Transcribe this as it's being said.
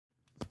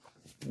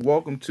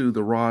Welcome to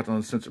the Rod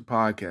Uncensored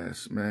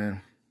podcast,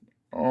 man.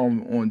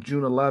 On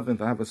June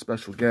 11th, I have a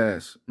special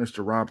guest,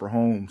 Mr. Robert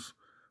Holmes.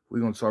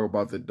 We're gonna talk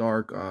about the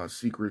dark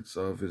secrets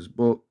of his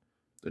book,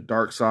 The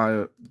Dark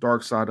Side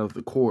of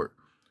the Court.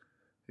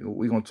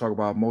 We're gonna talk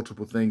about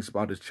multiple things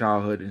about his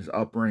childhood, his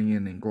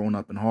upbringing, and growing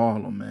up in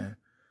Harlem, man.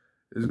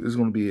 It's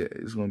gonna be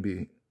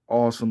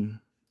awesome.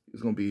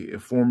 It's gonna be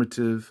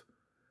informative.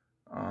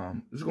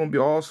 It's gonna be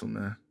awesome,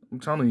 man. I'm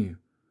telling you.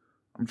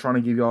 I'm trying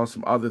to give y'all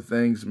some other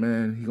things,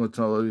 man. He's gonna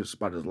tell us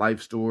about his life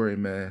story,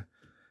 man.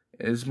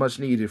 It's much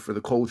needed for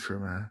the culture,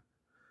 man.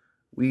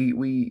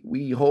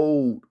 We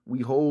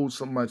hold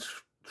so much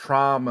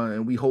trauma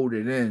and we hold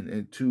it in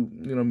and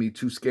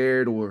too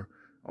scared or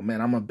oh man,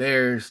 I'm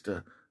embarrassed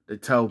to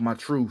tell my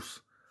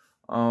truths.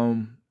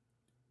 Um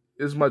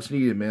it's much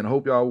needed, man. I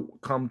hope y'all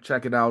come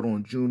check it out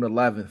on June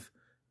 11th.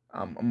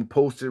 I'm gonna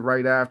post it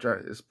right after.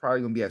 It's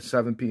probably gonna be at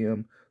 7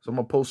 p.m. So I'm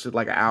gonna post it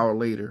like an hour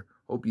later.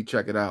 Hope you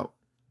check it out.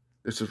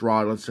 This is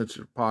Rod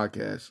Uncensored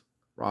Podcast.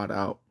 Rod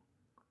out.